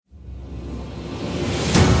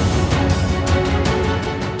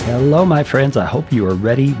Hello, my friends. I hope you are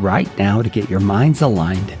ready right now to get your minds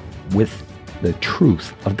aligned with the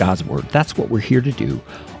truth of God's Word. That's what we're here to do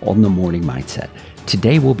on the Morning Mindset.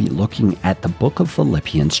 Today, we'll be looking at the book of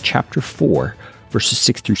Philippians, chapter 4, verses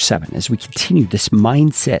 6 through 7, as we continue this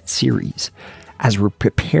mindset series as we're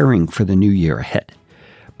preparing for the new year ahead.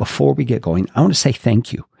 Before we get going, I want to say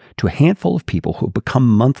thank you to a handful of people who have become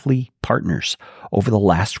monthly partners over the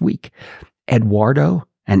last week. Eduardo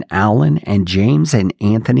and Alan and James and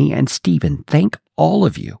Anthony and Stephen, thank all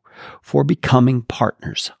of you for becoming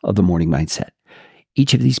partners of the Morning Mindset.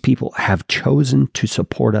 Each of these people have chosen to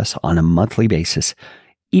support us on a monthly basis.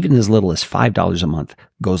 Even as little as $5 a month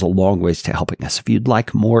goes a long ways to helping us. If you'd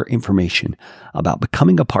like more information about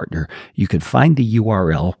becoming a partner, you can find the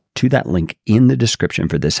URL to that link in the description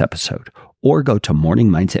for this episode, or go to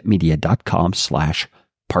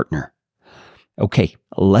morningmindsetmedia.com/partner. Okay,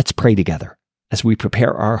 let's pray together as we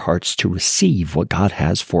prepare our hearts to receive what God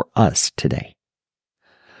has for us today.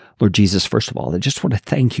 Lord Jesus, first of all, I just want to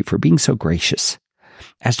thank you for being so gracious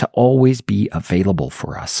as to always be available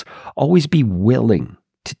for us, always be willing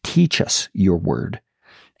to teach us your word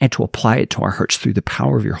and to apply it to our hearts through the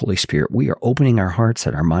power of your Holy Spirit. We are opening our hearts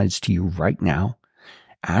and our minds to you right now,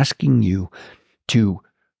 asking you to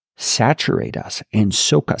saturate us and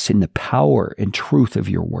soak us in the power and truth of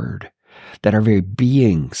your word, that our very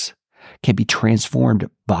beings can be transformed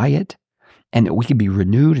by it, and that we can be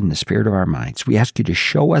renewed in the spirit of our minds. We ask you to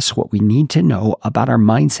show us what we need to know about our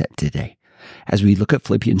mindset today as we look at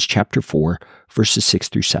Philippians chapter 4, verses 6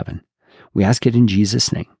 through 7. We ask it in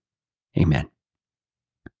Jesus' name. Amen.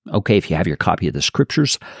 Okay, if you have your copy of the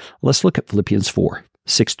scriptures, let's look at Philippians 4,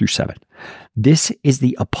 6 through 7. This is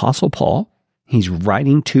the Apostle Paul. He's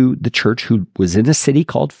writing to the church who was in a city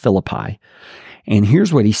called Philippi. And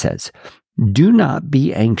here's what he says: "Do not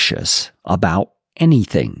be anxious about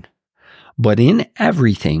anything, but in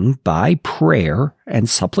everything, by prayer and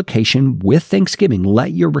supplication with thanksgiving,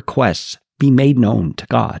 let your requests be made known to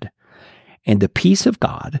God. And the peace of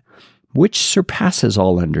God, which surpasses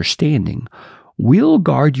all understanding, will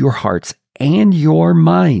guard your hearts and your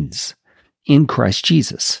minds in Christ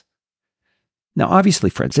Jesus." Now, obviously,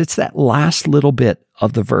 friends, it's that last little bit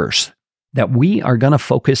of the verse that we are going to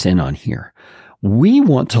focus in on here. We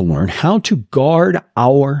want to learn how to guard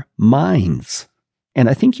our minds. And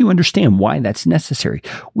I think you understand why that's necessary.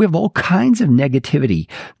 We have all kinds of negativity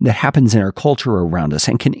that happens in our culture around us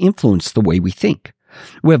and can influence the way we think.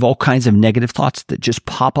 We have all kinds of negative thoughts that just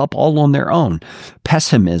pop up all on their own.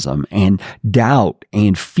 Pessimism and doubt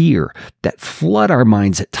and fear that flood our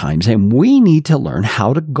minds at times. And we need to learn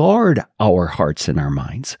how to guard our hearts and our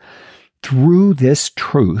minds through this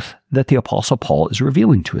truth that the Apostle Paul is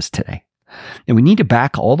revealing to us today. And we need to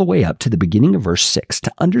back all the way up to the beginning of verse 6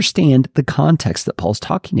 to understand the context that Paul's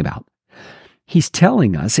talking about. He's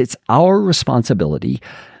telling us it's our responsibility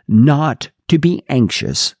not to be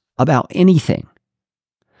anxious about anything.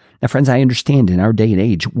 Now, friends, I understand in our day and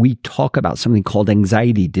age, we talk about something called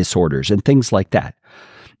anxiety disorders and things like that.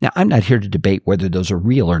 Now, I'm not here to debate whether those are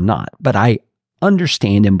real or not, but I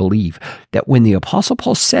understand and believe that when the Apostle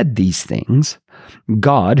Paul said these things,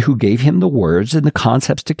 God, who gave him the words and the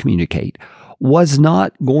concepts to communicate, was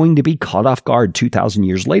not going to be caught off guard 2,000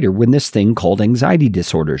 years later when this thing called anxiety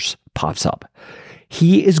disorders pops up.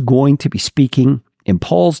 He is going to be speaking in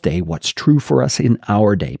Paul's day what's true for us in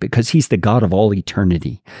our day, because he's the God of all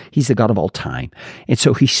eternity. He's the God of all time. And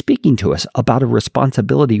so he's speaking to us about a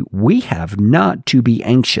responsibility we have not to be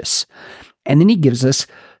anxious. And then he gives us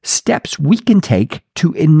steps we can take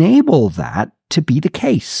to enable that to be the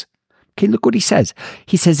case. Okay, look what he says.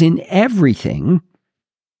 He says, in everything,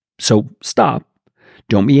 so stop,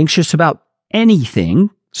 don't be anxious about anything,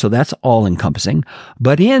 so that's all-encompassing,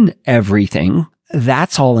 but in everything,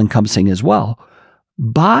 that's all-encompassing as well,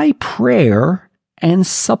 by prayer and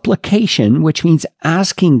supplication, which means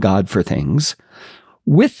asking God for things,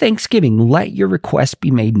 with thanksgiving, let your requests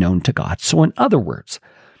be made known to God. So in other words,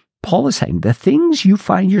 Paul is saying the things you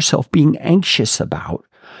find yourself being anxious about,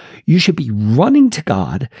 you should be running to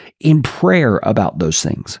God in prayer about those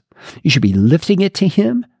things. You should be lifting it to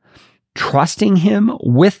Him, trusting Him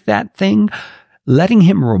with that thing, letting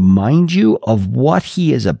Him remind you of what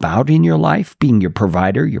He is about in your life, being your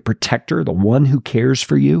provider, your protector, the one who cares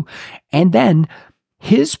for you. And then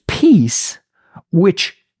His peace,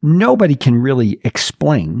 which nobody can really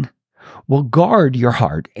explain, will guard your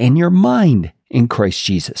heart and your mind in Christ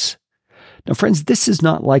Jesus. Now, friends, this is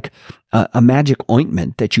not like a magic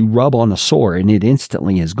ointment that you rub on a sore and it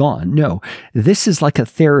instantly is gone. No, this is like a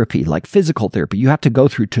therapy, like physical therapy you have to go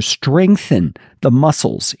through to strengthen the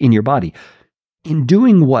muscles in your body. In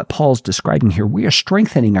doing what Paul's describing here, we are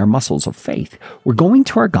strengthening our muscles of faith. We're going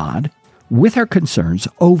to our God with our concerns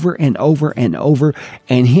over and over and over,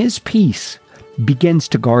 and His peace begins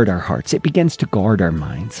to guard our hearts. It begins to guard our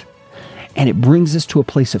minds, and it brings us to a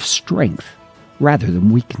place of strength rather than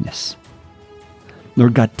weakness.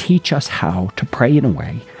 Lord God, teach us how to pray in a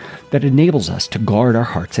way that enables us to guard our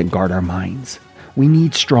hearts and guard our minds. We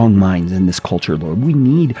need strong minds in this culture, Lord. We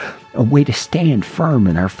need a way to stand firm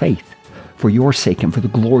in our faith for your sake and for the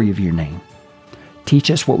glory of your name. Teach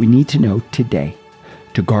us what we need to know today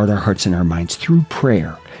to guard our hearts and our minds through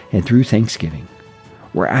prayer and through thanksgiving.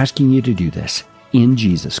 We're asking you to do this in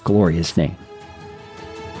Jesus' glorious name.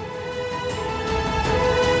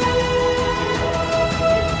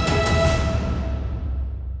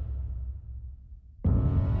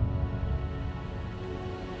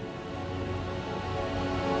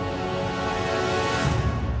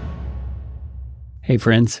 Hey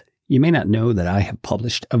friends, you may not know that I have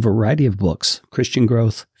published a variety of books, Christian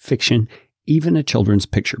growth, fiction, even a children's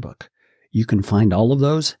picture book. You can find all of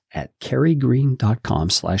those at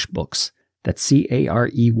careygreen.com/books. That's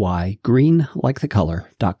CAREY, green like the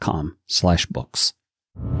color.com/books.